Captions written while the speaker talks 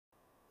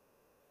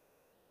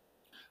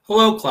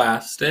Hello,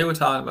 class. Today we're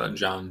talking about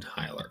John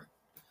Tyler.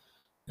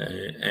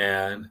 Okay,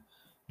 and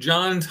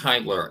John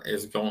Tyler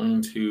is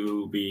going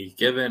to be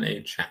given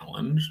a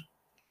challenge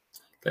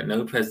that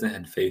no president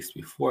had faced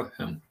before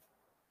him,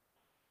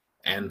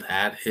 and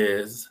that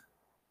is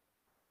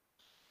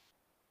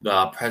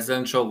the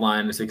presidential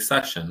line of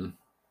succession.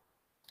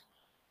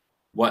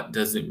 What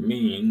does it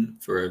mean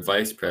for a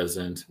vice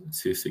president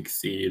to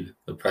succeed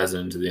the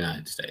president of the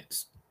United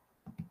States?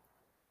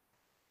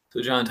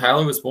 So John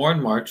Tyler was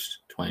born March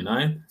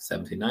 29th,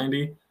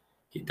 1790.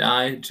 He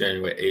died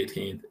January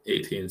 18th,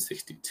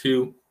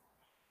 1862.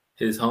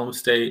 His home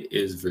state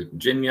is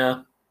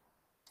Virginia.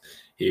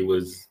 He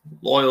was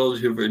loyal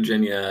to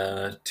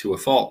Virginia to a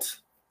fault.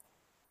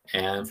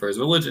 And for his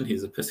religion,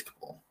 he's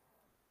Episcopal.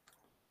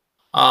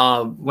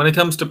 When it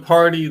comes to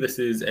party, this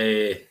is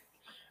a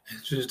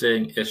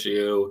interesting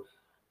issue.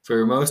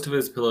 For most of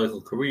his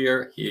political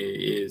career, he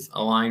is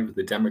aligned with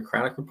the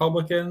Democratic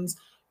Republicans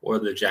or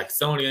the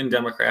Jacksonian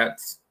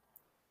Democrats.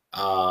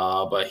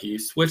 But he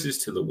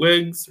switches to the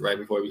Whigs right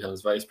before he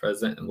becomes vice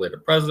president and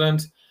later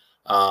president.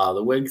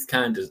 The Whigs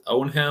kind of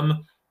disown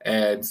him,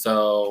 and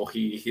so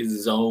he's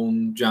his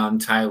own John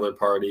Tyler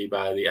party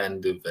by the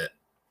end of it.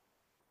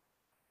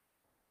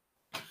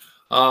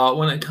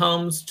 When it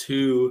comes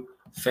to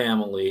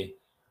family,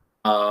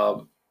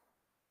 John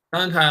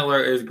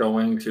Tyler is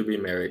going to be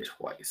married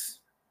twice.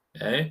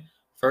 Okay,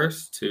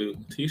 first to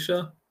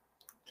Letitia,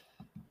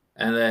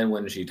 and then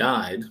when she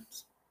died,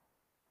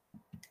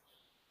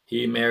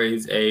 he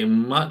marries a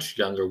much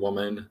younger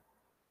woman,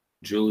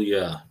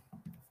 Julia.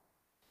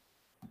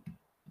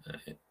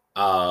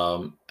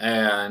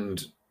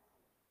 And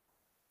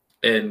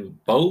in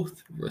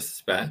both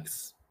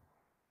respects,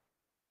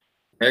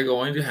 they're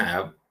going to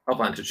have a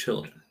bunch of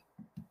children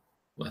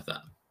with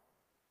them.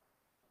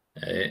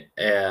 Okay?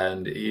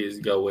 And he's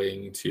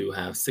going to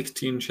have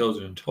 16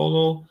 children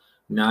total,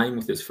 9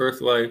 with his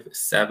first wife,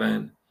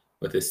 7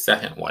 with his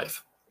second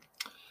wife.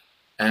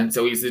 And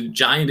so he's a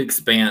giant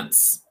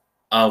expanse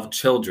of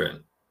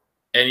children.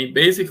 And he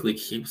basically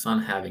keeps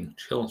on having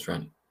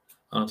children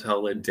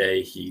until the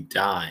day he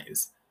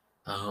dies.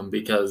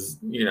 Because,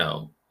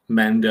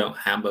 men don't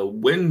have a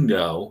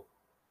window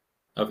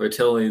of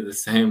fertility the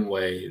same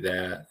way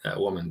that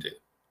women do.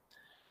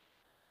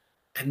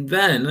 And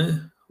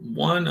then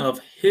one of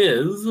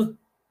his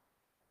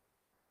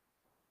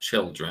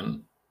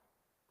children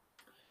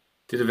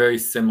did a very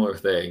similar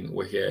thing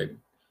where he had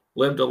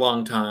lived a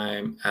long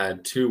time,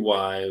 had 2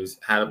 wives,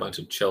 had a bunch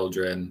of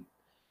children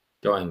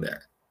going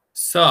there.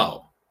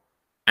 So,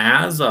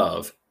 as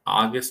of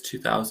August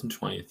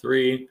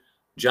 2023,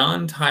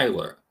 John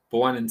Tyler,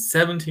 born in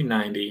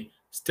 1790,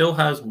 still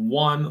has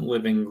 1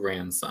 living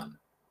grandson.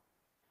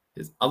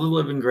 His other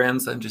living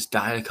grandson just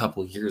died a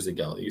couple years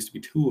ago. There used to be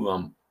 2 of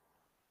them.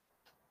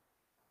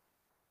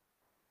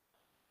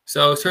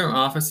 So his term of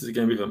office is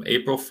going to be from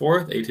April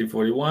 4th,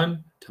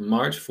 1841 to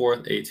March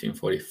 4th,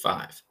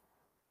 1845.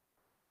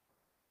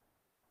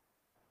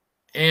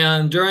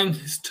 And during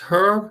his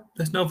term,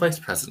 there's no vice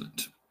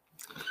president.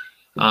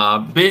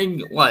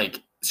 Big,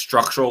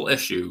 structural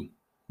issue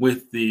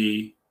with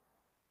the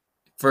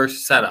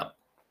first setup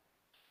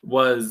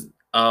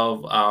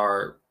of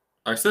our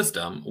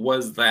system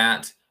was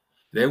that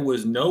there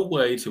was no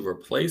way to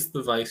replace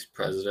the vice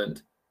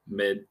president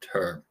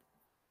mid-term.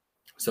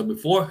 So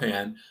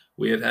beforehand,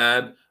 we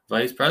had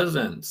vice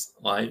presidents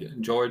like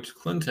George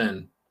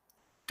Clinton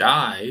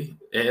die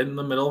in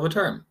the middle of a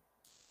term.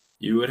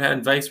 You had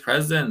had vice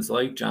presidents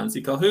like John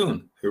C.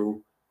 Calhoun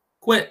who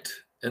quit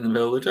in the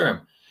middle of the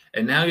term.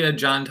 And now you had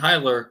John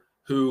Tyler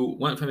who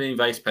went from being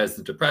vice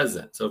president to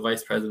president. So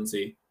vice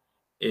presidency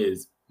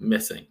is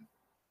missing.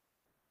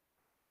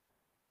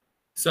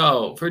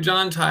 So for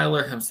John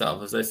Tyler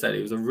himself, as I said,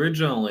 he was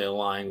originally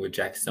aligned with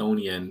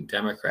Jacksonian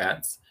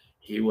Democrats.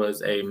 He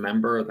was a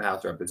member of the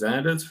House of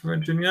Representatives from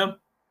Virginia.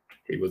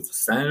 He was a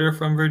senator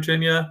from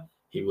Virginia.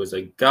 He was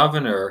a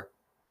governor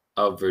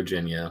of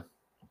Virginia.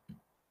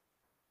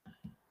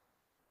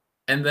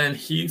 And then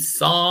he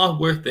saw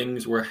where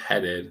things were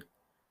headed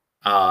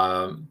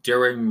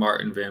during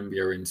Martin Van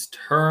Buren's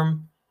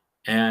term,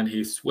 and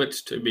he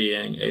switched to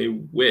being a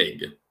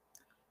Whig.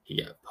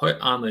 He got put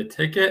on the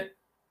ticket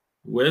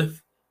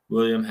with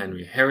William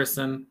Henry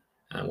Harrison,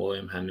 and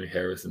William Henry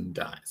Harrison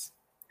dies.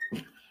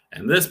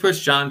 And this puts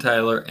John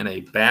Tyler in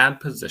a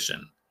bad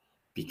position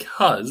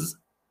because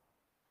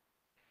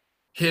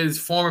his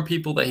former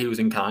people that he was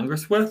in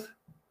Congress with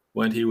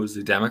when he was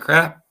a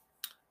Democrat,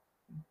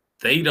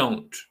 they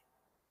don't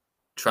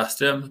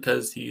trust him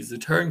because he's a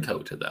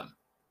turncoat to them.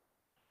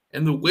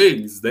 And the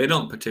Whigs, they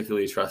don't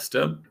particularly trust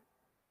him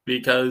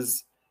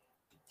because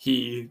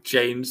he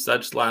changed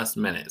such last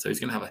minute. So he's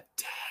going to have a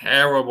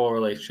terrible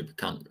relationship with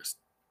Congress.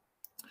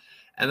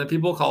 And the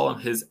people call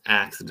him his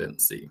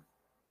accidency.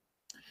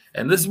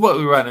 And this is what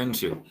we run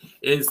into,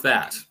 is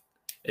that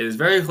it is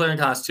very clear in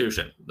the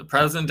Constitution. The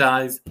president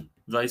dies, the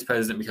vice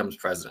president becomes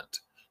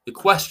president. The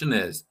question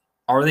is,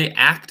 are they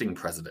acting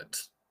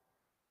president?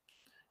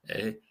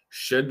 Okay.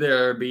 Should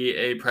there be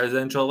a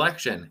presidential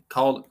election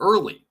called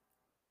early?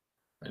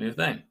 A new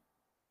thing.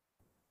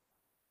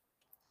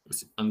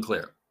 It's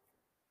unclear.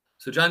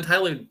 So John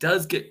Tyler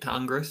does get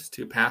Congress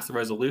to pass a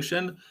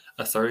resolution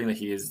asserting that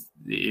he is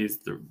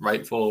the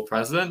rightful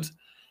president,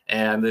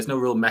 and there's no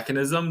real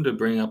mechanism to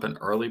bring up an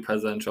early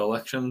presidential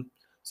election,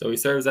 so he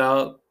serves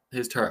out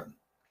his term.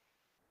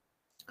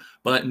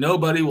 But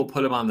nobody will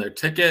put him on their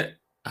ticket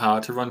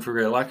to run for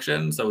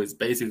re-election, so he's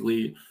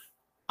basically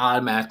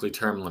automatically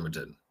term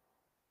limited.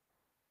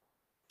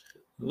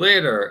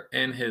 Later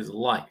in his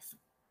life,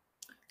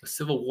 the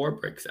Civil War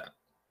breaks out.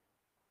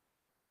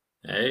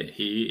 Okay?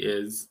 He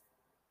is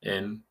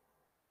in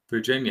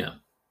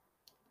Virginia.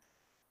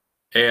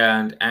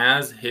 And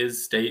as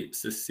his state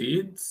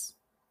secedes,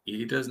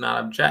 he does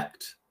not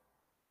object.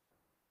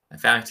 In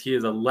fact, he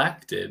is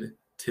elected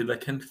to the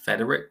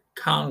Confederate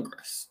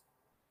Congress.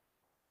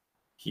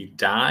 He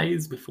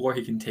dies before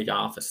he can take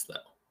office, though.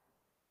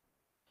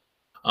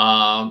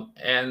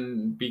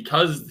 And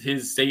because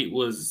his state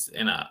was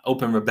in an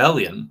open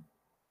rebellion,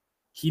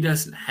 he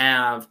doesn't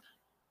have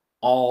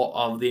all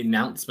of the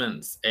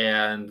announcements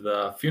and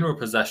the funeral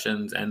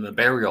processions and the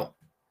burial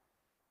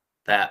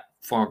that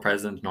former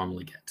presidents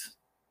normally get.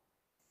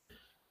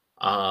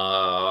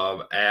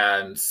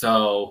 And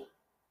so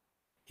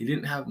he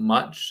didn't have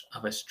much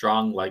of a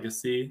strong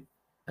legacy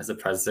as a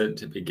president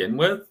to begin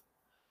with,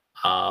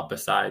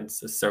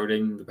 besides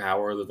asserting the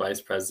power of the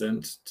vice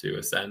president to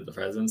ascend the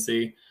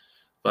presidency.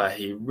 But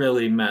he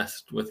really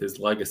messed with his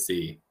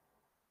legacy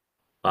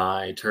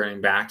by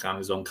turning back on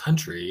his own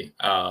country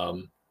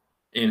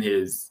in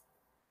his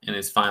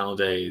final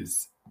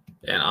days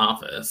in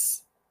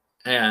office.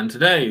 And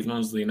today he's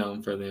mostly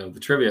known for the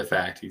trivia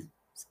fact he's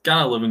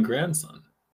got a living grandson.